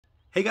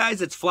Hey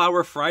guys, it's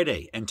Flower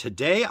Friday, and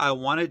today I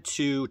wanted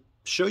to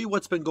show you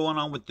what's been going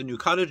on with the new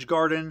cottage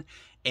garden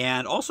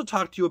and also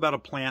talk to you about a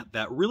plant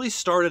that really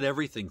started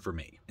everything for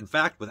me. In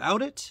fact,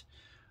 without it,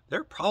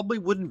 there probably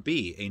wouldn't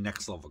be a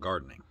next level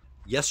gardening.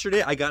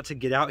 Yesterday, I got to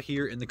get out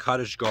here in the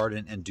cottage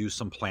garden and do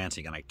some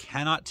planting, and I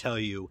cannot tell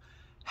you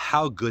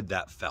how good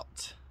that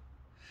felt.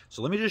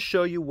 So let me just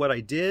show you what I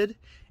did,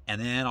 and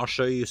then I'll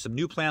show you some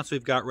new plants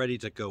we've got ready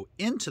to go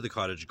into the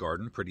cottage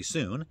garden pretty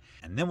soon,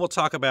 and then we'll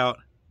talk about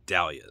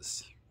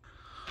dahlias.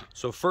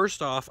 So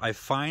first off, I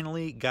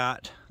finally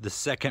got the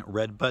second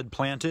red bud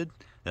planted.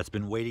 That's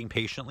been waiting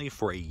patiently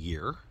for a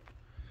year.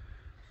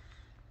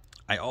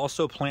 I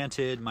also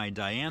planted my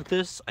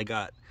dianthus. I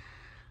got,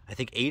 I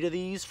think, 8 of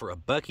these for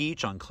 $1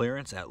 each on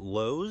clearance at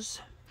Lowe's.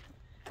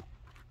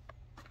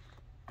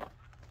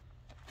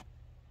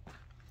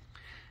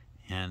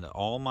 And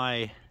all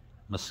my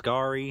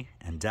muscari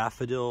and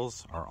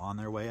daffodils are on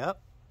their way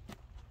up.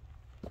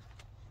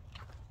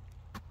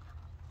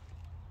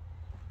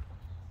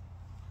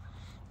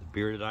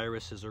 Bearded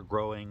irises are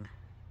growing.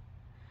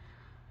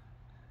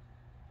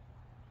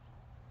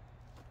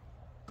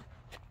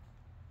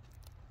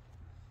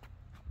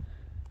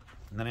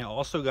 And then I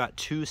also got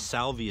 2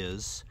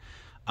 salvias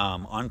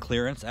on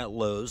clearance at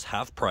Lowe's,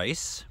 half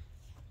price.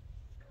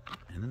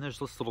 And then there's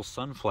this little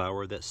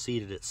sunflower that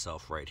seeded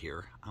itself right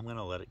here. I'm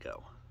gonna let it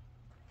go.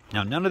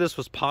 Now, none of this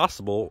was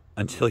possible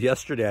until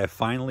yesterday. I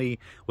finally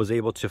was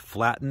able to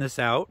flatten this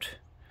out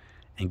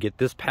and get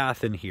this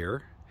path in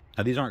here.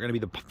 Now, these aren't going to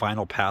be the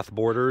final path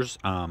borders.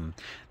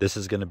 This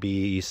is going to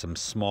be some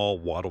small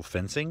wattle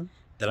fencing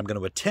that I'm going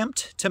to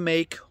attempt to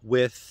make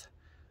with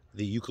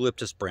the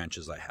eucalyptus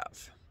branches I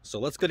have. So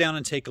let's go down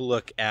and take a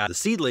look at the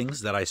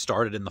seedlings that I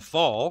started in the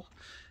fall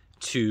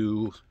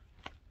to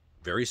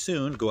very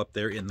soon go up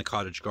there in the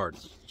cottage garden.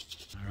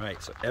 All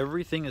right, so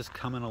everything is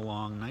coming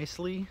along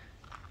nicely.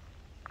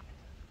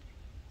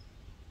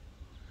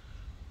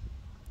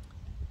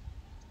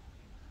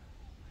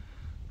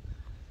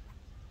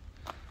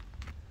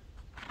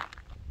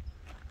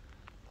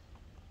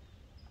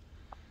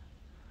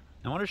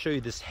 I want to show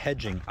you this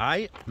hedging.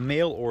 I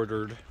mail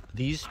ordered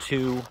these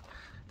 2.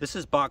 This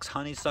is box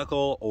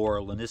honeysuckle or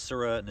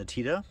Lonicera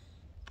natita.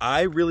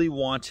 I really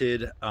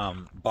wanted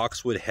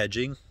boxwood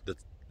hedging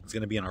that's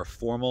going to be in our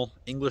formal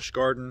English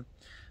garden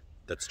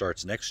that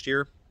starts next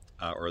year,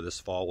 or this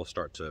fall we'll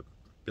start to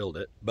build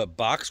it. But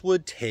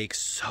boxwood takes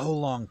so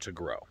long to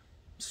grow,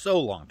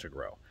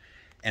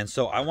 And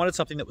so I wanted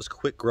something that was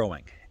quick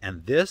growing.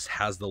 And this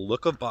has the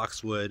look of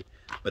boxwood,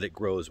 but it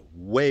grows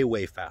way,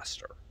 way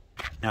faster.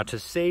 Now, to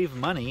save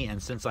money,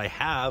 and since I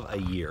have a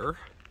year,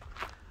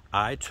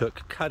 I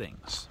took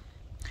cuttings.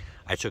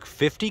 I took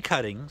 50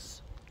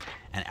 cuttings,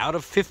 and out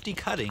of 50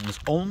 cuttings,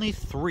 only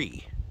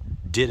 3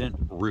 didn't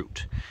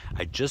root.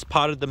 I just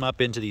potted them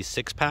up into these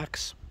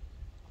 6-packs,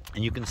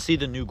 and you can see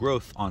the new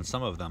growth on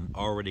some of them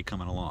already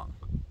coming along.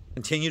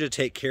 Continue to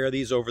take care of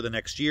these over the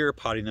next year,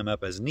 potting them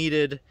up as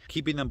needed,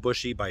 keeping them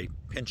bushy by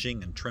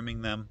pinching and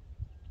trimming them.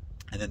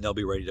 And then they'll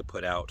be ready to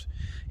put out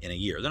in a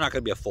year. They're not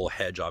going to be a full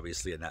hedge,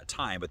 obviously, in that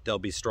time, but they'll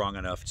be strong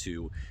enough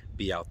to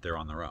be out there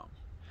on their own.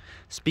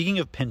 Speaking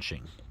of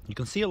pinching, you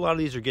can see a lot of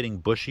these are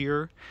getting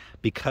bushier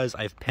because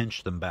I've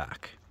pinched them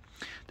back.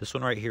 This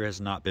one right here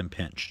has not been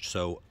pinched.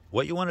 So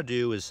what you want to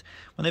do is,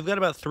 when they've got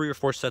about 3 or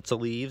 4 sets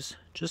of leaves,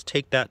 just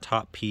take that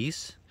top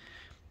piece,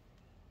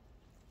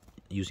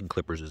 using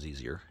clippers is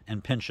easier,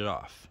 and pinch it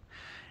off.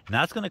 And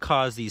that's going to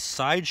cause these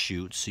side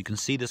shoots. You can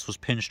see this was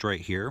pinched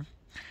right here.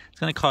 It's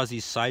going to cause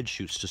these side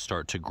shoots to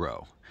start to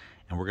grow.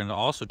 And we're going to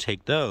also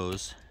take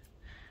those,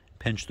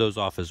 pinch those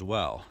off as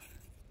well.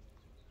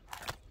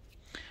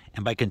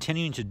 And by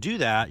continuing to do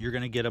that, you're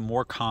going to get a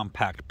more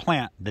compact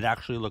plant that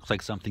actually looks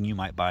like something you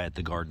might buy at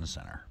the garden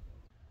center.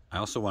 I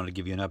also wanted to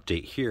give you an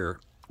update here.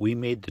 We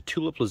made the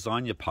tulip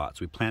lasagna pots.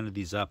 We planted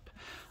these up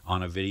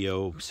on a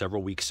video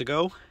several weeks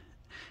ago,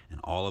 and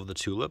all of the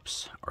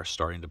tulips are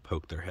starting to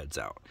poke their heads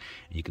out.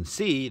 And you can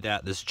see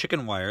that this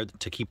chicken wire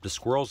to keep the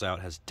squirrels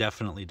out has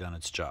definitely done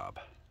its job.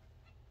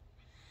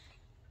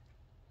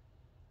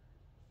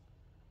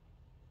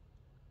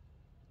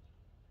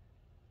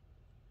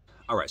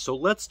 All right, so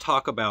let's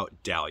talk about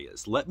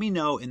dahlias. Let me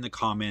know in the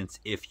comments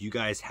if you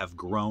guys have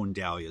grown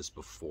dahlias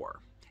before.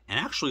 And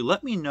actually,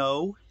 let me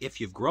know,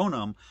 if you've grown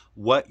them,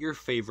 what your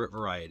favorite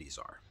varieties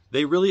are.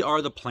 They really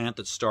are the plant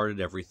that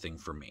started everything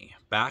for me.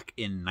 Back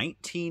in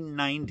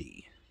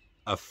 1990,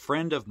 a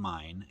friend of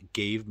mine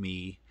gave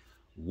me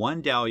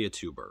 1 dahlia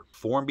tuber,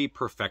 Formby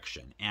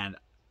Perfection, and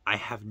I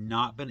have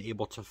not been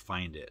able to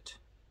find it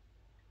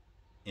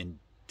in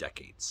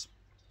decades.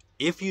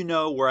 If you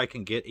know where I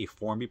can get a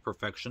Formby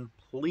Perfection,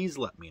 please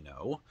let me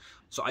know.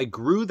 So I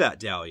grew that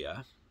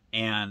dahlia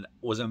and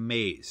was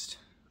amazed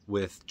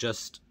with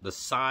just the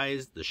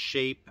size, the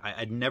shape.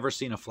 I'd never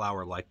seen a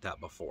flower like that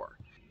before.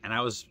 And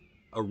I was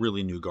a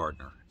really new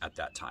gardener at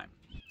that time.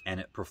 And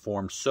it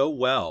performed so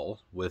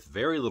well with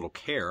very little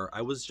care,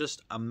 I was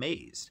just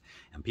amazed.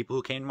 And people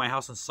who came to my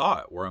house and saw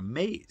it were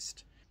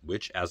amazed,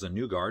 which as a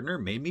new gardener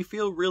made me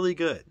feel really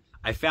good.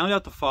 I found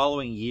out the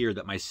following year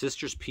that my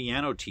sister's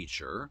piano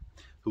teacher,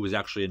 who was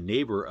actually a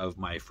neighbor of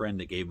my friend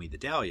that gave me the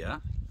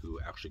dahlia, who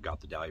actually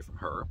got the dahlia from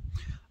her,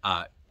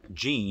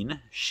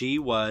 Jean, she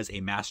was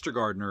a master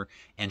gardener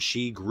and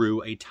she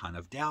grew a ton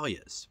of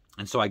dahlias.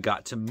 And so I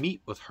got to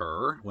meet with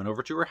her, went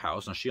over to her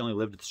house. Now, she only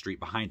lived at the street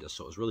behind us,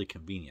 so it was really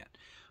convenient.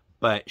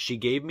 But she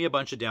gave me a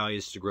bunch of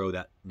dahlias to grow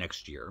that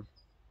next year.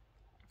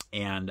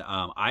 And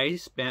I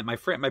spent,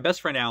 my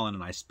best friend Alan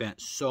and I spent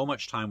so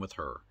much time with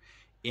her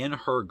in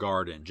her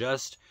garden,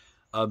 just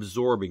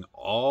absorbing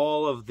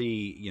all of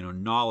the,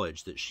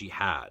 knowledge that she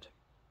had.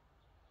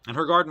 And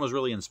her garden was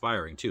really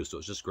inspiring too, so it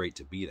was just great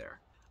to be there.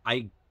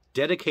 I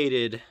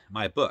dedicated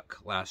my book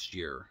last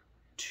year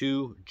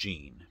to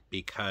Jean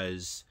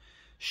because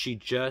she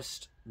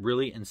just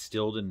really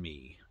instilled in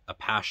me a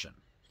passion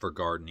for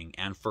gardening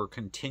and for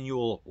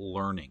continual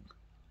learning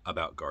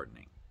about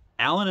gardening.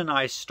 Alan and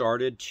I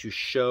started to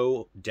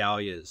show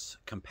dahlias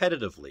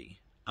competitively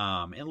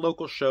in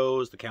local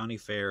shows, the county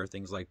fair,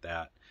 things like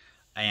that,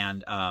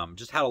 and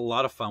just had a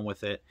lot of fun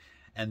with it.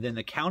 And then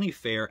the county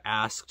fair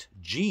asked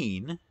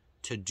Jean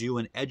to do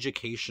an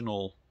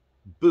educational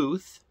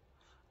booth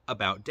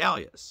about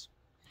dahlias.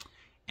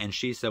 And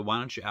she said, why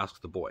don't you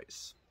ask the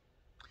boys?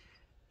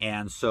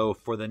 And so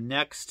for the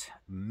next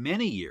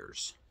many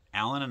years,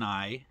 Alan and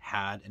I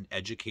had an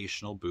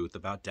educational booth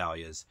about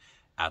dahlias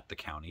at the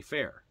county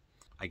fair.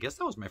 I guess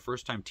that was my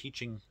first time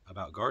teaching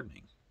about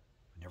gardening.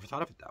 I never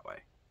thought of it that way.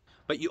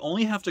 But you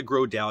only have to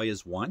grow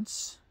dahlias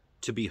once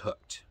to be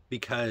hooked,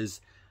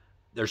 because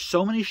there's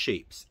so many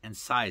shapes and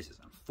sizes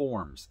and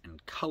forms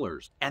and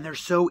colors, and they're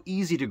so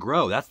easy to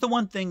grow. That's the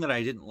one thing that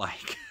I didn't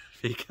like,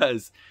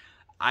 because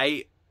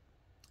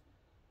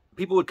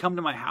people would come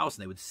to my house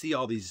and they would see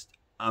all these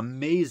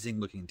amazing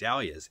looking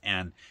dahlias,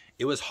 and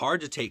it was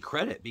hard to take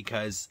credit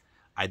because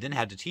I then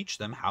had to teach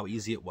them how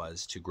easy it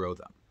was to grow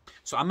them.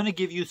 So I'm going to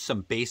give you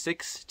some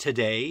basics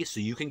today so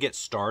you can get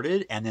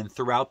started, and then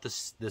throughout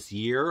this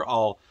year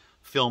I'll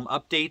film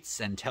updates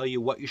and tell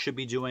you what you should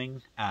be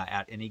doing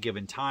at any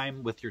given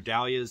time with your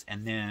dahlias,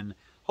 and then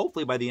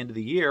hopefully by the end of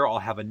the year I'll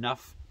have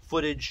enough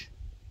footage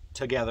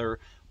together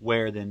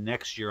where then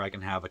next year I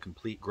can have a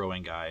complete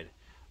growing guide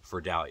for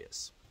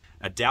dahlias.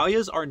 Now,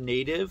 dahlias are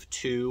native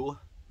to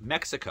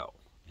Mexico,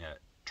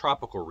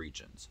 tropical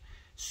regions.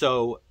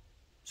 So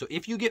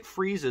if you get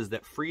freezes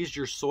that freeze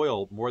your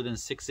soil more than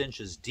 6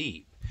 inches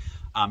deep,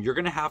 you're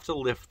going to have to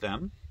lift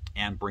them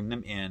and bring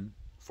them in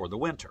for the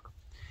winter.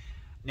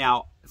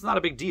 Now, it's not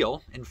a big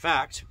deal. In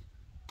fact,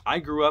 I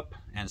grew up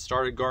and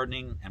started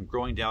gardening and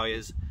growing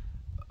dahlias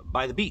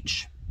by the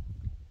beach.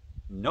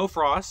 No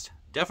frost,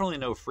 definitely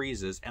no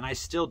freezes, and I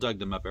still dug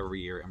them up every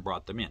year and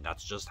brought them in.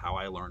 That's just how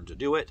I learned to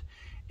do it,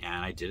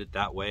 and I did it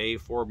that way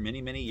for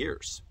many, many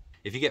years.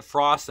 If you get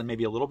frost and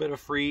maybe a little bit of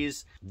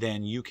freeze,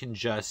 then you can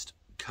just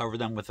cover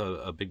them with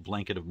a big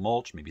blanket of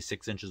mulch, maybe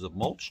 6 inches of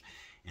mulch,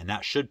 and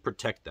that should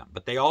protect them.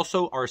 But they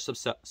also are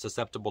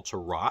susceptible to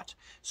rot.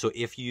 So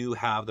if you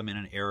have them in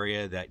an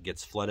area that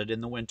gets flooded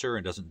in the winter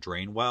and doesn't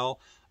drain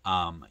well,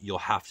 you'll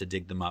have to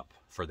dig them up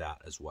for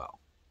that as well.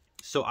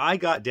 So I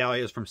got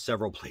dahlias from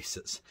several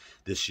places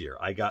this year.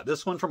 I got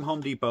this one from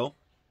Home Depot.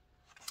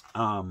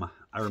 I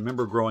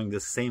remember growing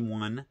this same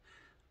one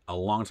a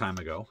long time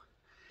ago.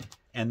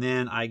 And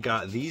then I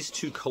got these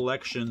two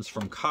collections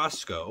from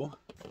Costco.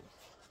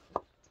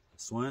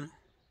 This one.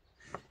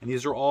 And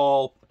these are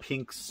all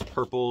pinks,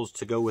 purples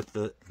to go with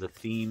the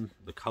theme,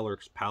 the color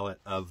palette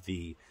of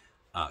the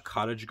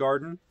cottage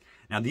garden.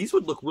 Now these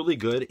would look really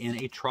good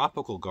in a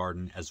tropical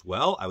garden as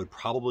well. I would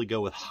probably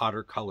go with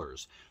hotter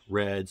colors,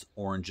 reds,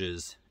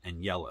 oranges,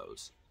 and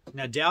yellows.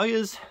 Now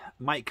dahlias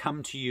might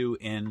come to you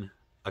in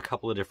a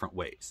couple of different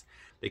ways.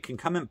 They can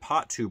come in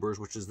pot tubers,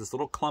 which is this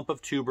little clump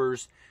of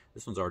tubers.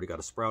 This one's already got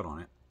a sprout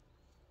on it.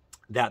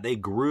 That they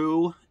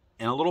grew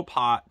in a little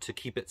pot to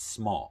keep it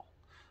small,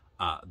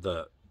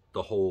 the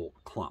whole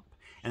clump.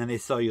 And then they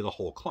sell you the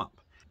whole clump.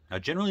 Now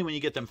generally when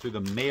you get them through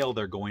the mail,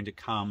 they're going to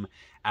come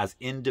as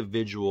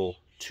individual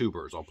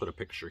tubers. I'll put a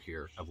picture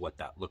here of what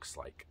that looks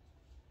like.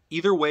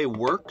 Either way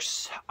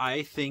works.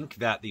 I think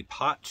that the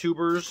pot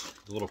tubers,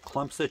 the little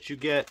clumps that you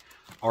get,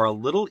 are a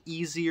little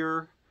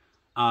easier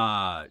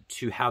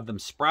to have them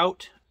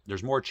sprout.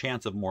 There's more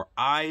chance of more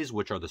eyes,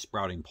 which are the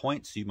sprouting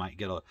points. So you might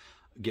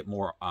get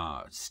more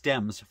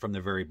stems from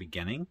the very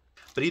beginning.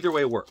 But either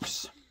way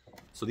works.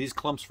 So these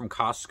clumps from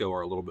Costco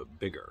are a little bit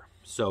bigger.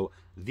 So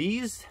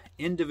these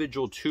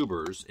individual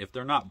tubers, if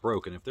they're not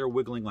broken, if they're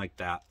wiggling like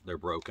that, they're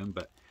broken.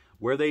 But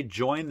where they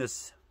join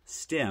this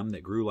stem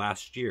that grew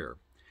last year,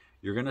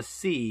 you're going to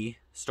see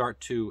start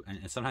to,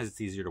 and sometimes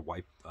it's easier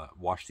to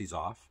wash these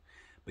off,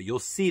 but you'll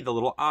see the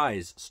little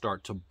eyes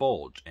start to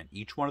bulge, and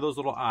each one of those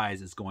little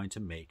eyes is going to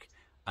make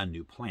a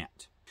new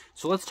plant.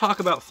 So let's talk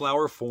about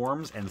flower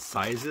forms and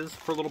sizes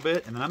for a little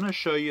bit, and then I'm going to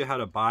show you how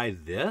to buy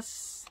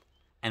this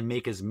and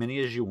make as many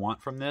as you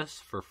want from this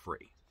for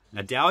free.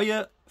 Now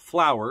dahlia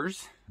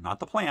flowers, not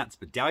the plants,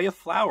 but dahlia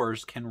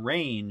flowers can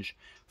range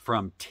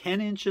from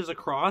 10 inches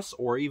across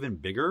or even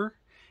bigger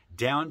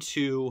down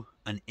to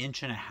 1.5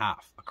 inches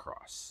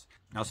across.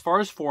 Now, as far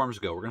as forms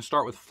go, we're going to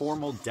start with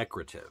formal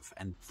decorative.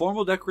 And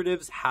formal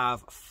decoratives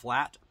have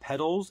flat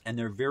petals, and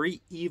they're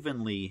very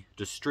evenly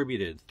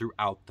distributed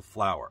throughout the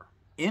flower.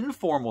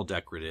 Informal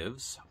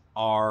decoratives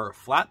are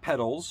flat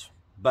petals,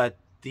 but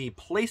the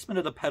placement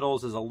of the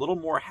petals is a little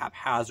more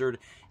haphazard.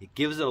 It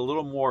gives it a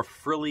little more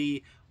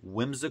frilly,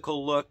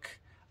 whimsical look.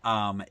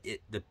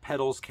 The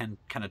petals can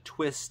kind of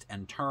twist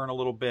and turn a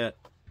little bit.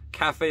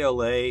 Cafe au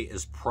lait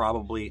is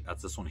probably,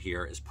 that's this one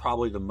here, is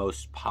probably the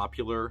most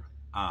popular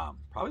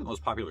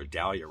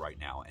dahlia right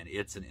now, and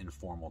it's an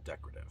informal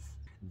decorative.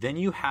 Then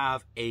you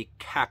have a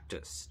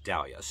cactus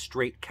dahlia, a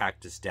straight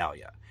cactus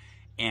dahlia.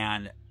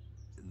 And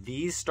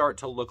these start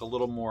to look a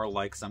little more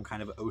like some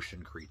kind of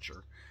ocean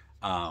creature,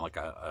 like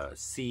a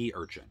sea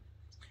urchin.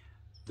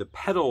 The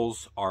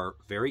petals are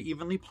very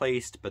evenly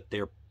placed, but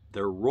they're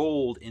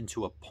rolled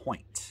into a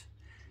point.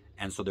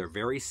 And so they're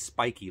very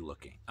spiky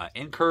looking.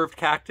 Incurved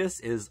cactus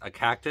is a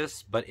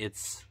cactus, but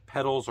its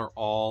petals are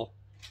all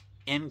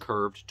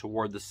incurved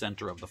toward the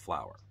center of the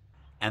flower.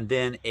 And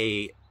then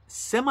a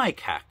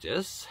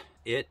semi-cactus,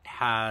 it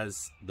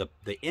has the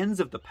ends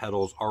of the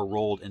petals are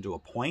rolled into a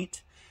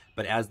point,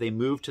 but as they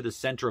move to the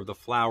center of the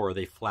flower,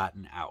 they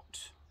flatten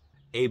out.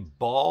 A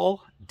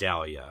ball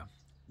dahlia,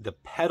 the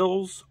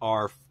petals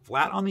are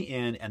flat on the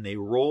end and they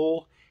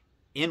roll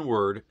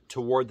inward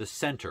toward the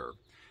center,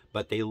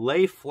 but they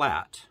lay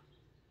flat.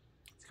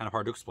 It's kind of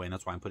hard to explain,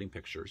 that's why I'm putting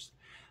pictures.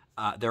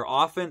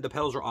 The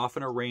petals are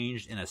often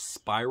arranged in a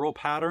spiral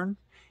pattern,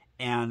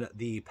 and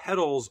the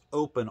petals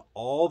open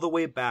all the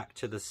way back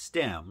to the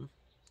stem,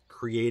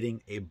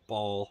 creating a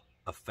ball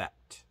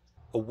effect.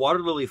 A water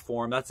lily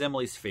form, that's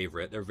Emily's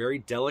favorite. They're very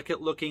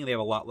delicate looking. They have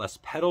a lot less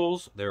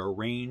petals. They're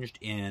arranged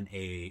in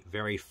a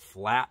very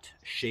flat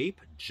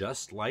shape,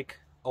 just like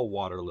a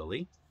water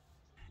lily.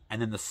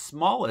 And then the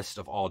smallest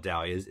of all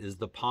dahlias is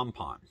the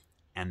pompon.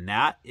 And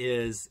that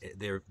is,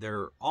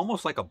 they're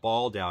almost like a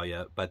ball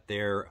dahlia, but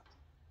they're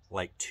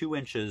like 2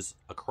 inches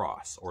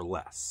across or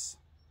less.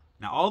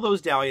 Now, all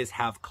those dahlias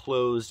have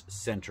closed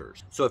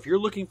centers. So if you're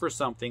looking for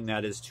something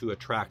that is to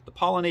attract the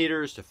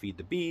pollinators, to feed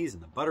the bees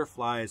and the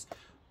butterflies,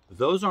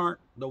 those aren't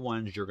the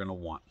ones you're going to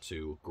want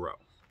to grow.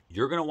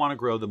 You're going to want to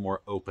grow the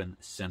more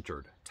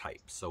open-centered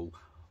type. So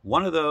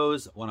one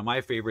of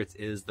my favorites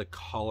is the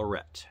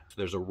collarette. So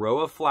there's a row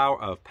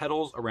of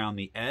petals around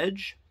the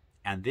edge,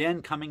 and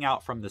then coming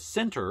out from the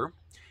center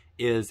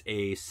is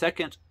a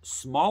second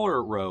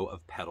smaller row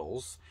of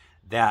petals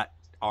that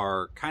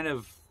are kind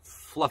of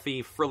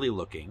fluffy, frilly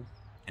looking.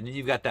 And then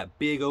you've got that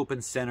big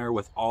open center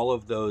with all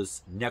of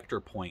those nectar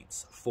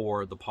points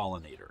for the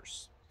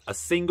pollinators. A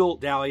single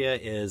dahlia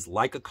is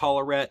like a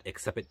collarette,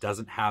 except it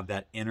doesn't have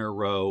that inner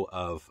row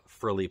of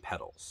frilly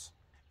petals.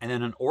 And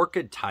then an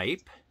orchid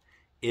type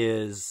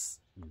is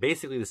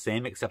basically the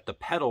same, except the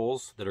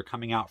petals that are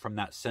coming out from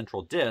that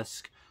central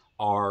disc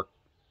are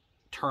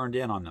turned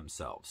in on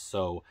themselves.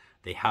 So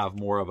they have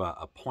more of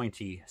a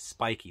pointy,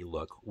 spiky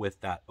look with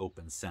that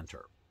open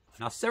center.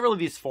 Now, several of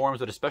these forms,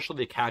 but especially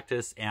the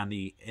cactus and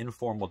the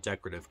informal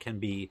decorative, can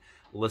be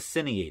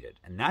laciniated.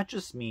 And that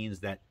just means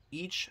that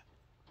each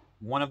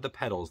one of the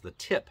petals, the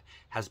tip,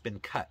 has been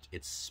cut.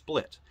 It's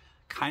split,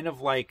 kind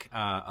of like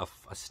a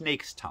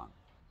snake's tongue.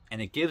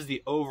 And it gives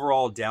the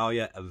overall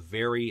dahlia a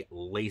very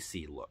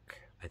lacy look.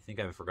 I think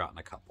I've forgotten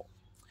a couple.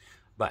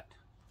 But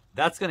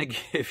that's going to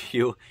give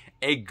you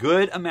a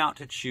good amount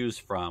to choose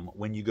from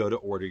when you go to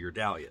order your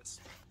dahlias.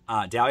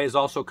 Dahlias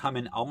also come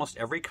in almost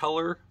every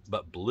color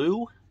but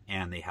blue,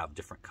 and they have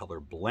different color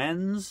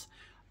blends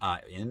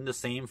in the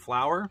same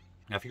flower.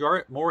 Now, if you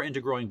are more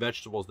into growing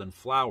vegetables than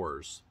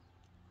flowers,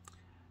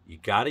 you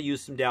got to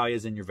use some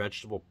dahlias in your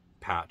vegetable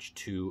patch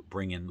to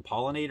bring in the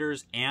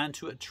pollinators and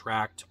to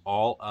attract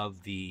all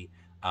of the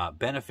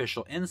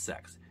beneficial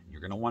insects.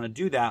 You're going to want to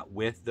do that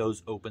with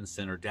those open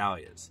center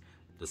dahlias.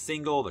 The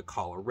single, the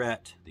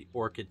collarette, the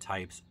orchid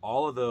types,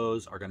 all of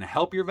those are going to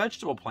help your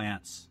vegetable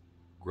plants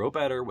grow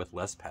better with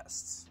less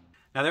pests.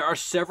 Now, there are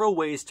several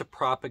ways to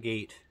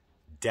propagate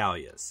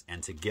dahlias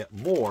and to get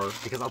more,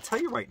 because I'll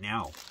tell you right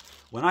now,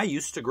 when I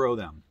used to grow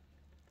them,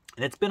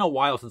 and it's been a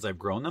while since I've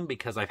grown them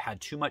because I've had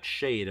too much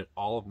shade at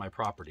all of my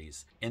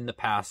properties in the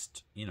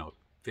past,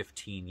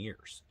 15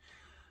 years.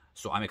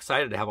 So I'm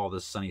excited to have all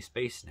this sunny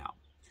space now.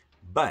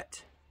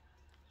 But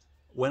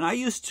when I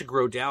used to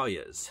grow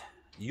dahlias,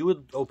 you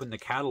would open the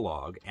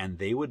catalog and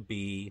they would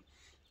be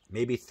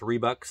maybe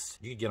 $3.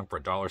 You could get them for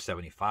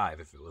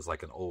 $1.75 if it was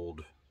like an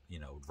old,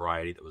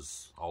 variety that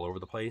was all over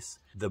the place.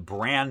 The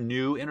brand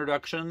new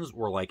introductions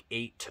were like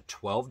 $8 to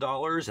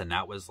 $12, and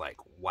that was like,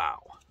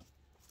 wow.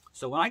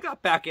 So when I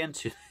got back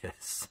into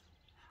this,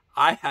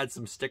 I had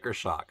some sticker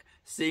shock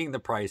seeing the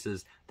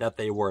prices that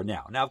they were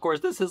now. Now, of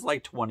course, this is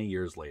like 20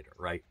 years later,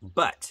 right?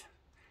 But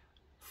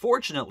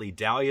fortunately,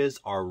 dahlias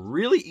are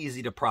really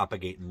easy to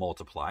propagate and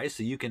multiply,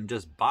 so you can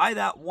just buy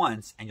that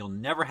once and you'll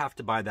never have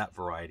to buy that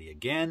variety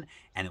again,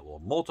 and it will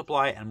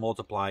multiply and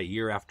multiply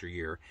year after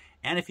year.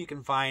 And if you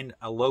can find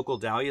a local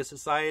dahlia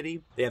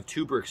society, they have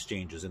tuber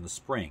exchanges in the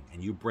spring,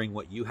 and you bring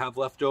what you have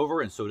left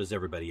over, and so does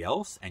everybody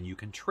else, and you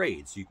can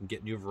trade, so you can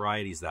get new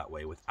varieties that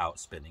way without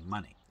spending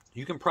money.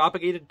 You can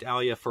propagate a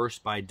dahlia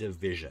first by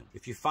division.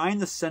 If you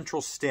find the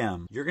central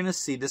stem, you're going to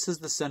see this is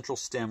the central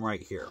stem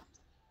right here.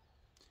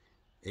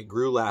 It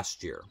grew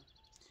last year.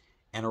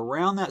 And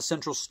around that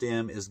central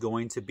stem is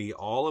going to be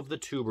all of the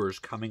tubers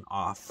coming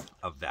off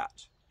of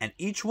that. And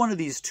each one of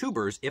these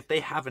tubers, if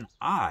they have an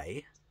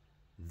eye,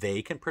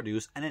 they can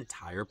produce an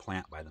entire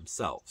plant by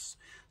themselves.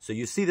 So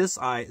you see this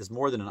eye is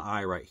more than an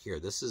eye right here.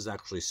 This is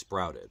actually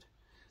sprouted.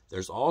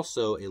 There's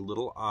also a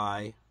little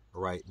eye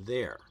right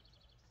there.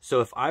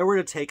 So if I were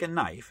to take a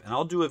knife, and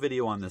I'll do a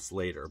video on this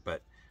later,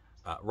 but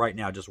right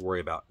now just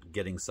worry about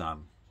getting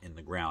some in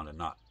the ground and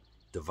not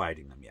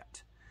dividing them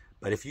yet.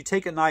 But if you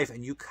take a knife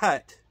and you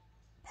cut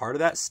part of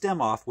that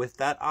stem off with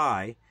that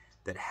eye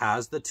that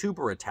has the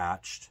tuber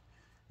attached,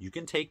 you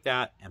can take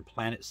that and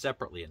plant it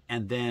separately.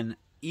 And then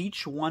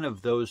each one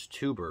of those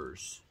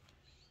tubers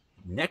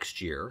next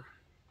year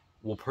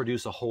will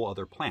produce a whole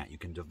other plant. You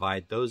can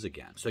divide those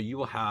again. So you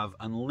will have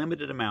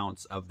unlimited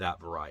amounts of that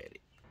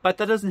variety. But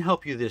that doesn't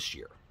help you this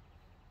year.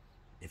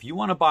 If you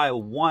want to buy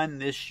one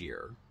this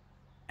year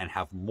and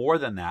have more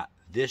than that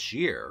this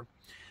year,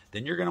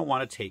 then you're going to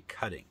want to take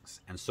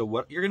cuttings. And so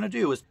what you're going to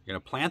do is you're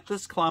going to plant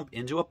this clump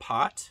into a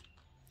pot,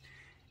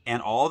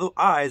 and all the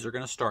eyes are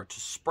going to start to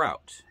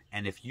sprout.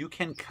 And if you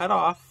can cut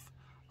off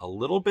a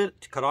little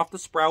bit, cut off the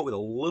sprout with a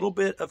little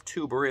bit of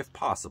tuber if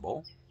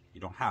possible, you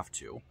don't have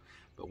to,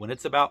 but when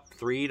it's about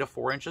 3 to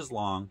 4 inches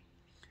long,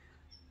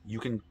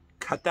 you can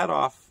cut that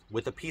off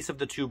with a piece of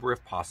the tuber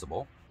if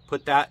possible.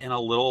 Put that in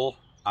a little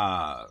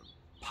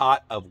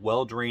pot of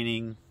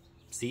well-draining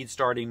seed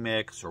starting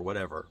mix or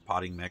whatever,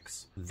 potting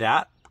mix.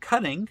 That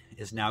cutting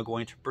is now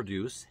going to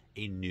produce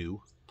a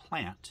new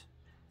plant.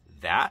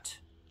 That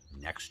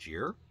next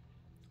year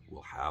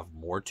will have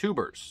more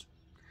tubers.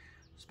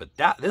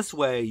 But this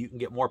way you can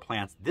get more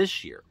plants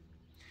this year.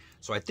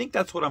 So I think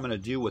that's what I'm going to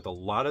do with a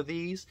lot of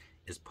these,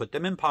 is put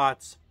them in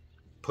pots,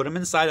 put them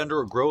inside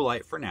under a grow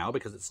light for now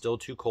because it's still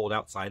too cold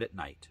outside at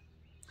night.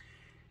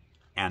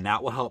 And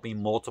that will help me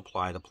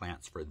multiply the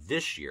plants for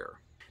this year.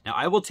 Now,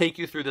 I will take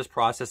you through this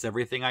process,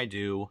 everything I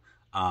do,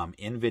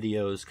 in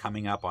videos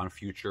coming up on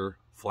future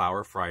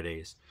Flower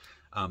Fridays.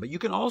 But you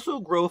can also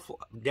grow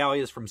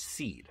dahlias from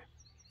seed.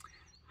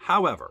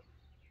 However,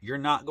 you're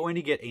not going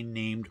to get a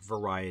named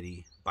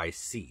variety by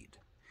seed.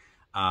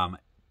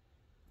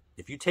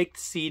 If you take the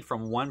seed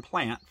from one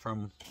plant,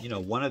 from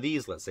one of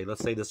these, let's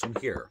say this one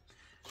here,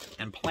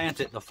 and plant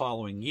it the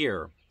following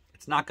year,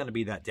 it's not going to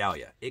be that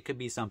dahlia. It could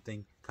be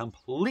something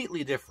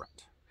completely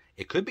different.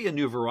 It could be a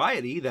new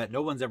variety that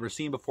no one's ever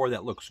seen before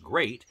that looks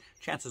great.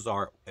 Chances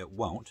are it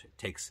won't. It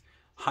takes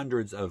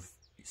hundreds of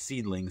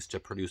seedlings to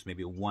produce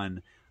maybe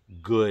one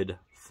good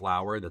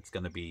flower that's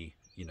going to be,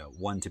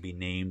 one to be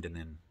named and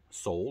then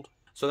sold.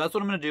 So that's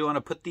what I'm going to do. I'm going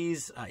to put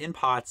these in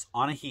pots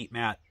on a heat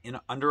mat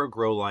under a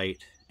grow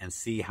light and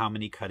see how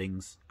many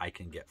cuttings I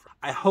can get.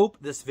 I hope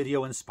this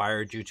video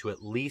inspired you to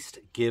at least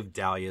give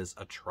dahlias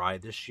a try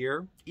this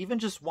year, even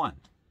just one.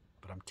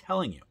 But I'm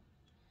telling you,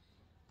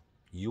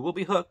 you will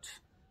be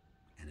hooked,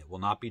 and it will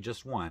not be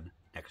just one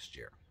next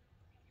year.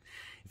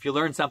 If you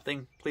learned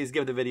something, please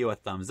give the video a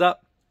thumbs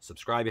up,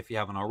 subscribe if you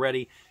haven't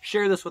already,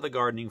 share this with a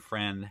gardening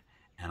friend,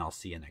 and I'll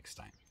see you next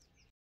time.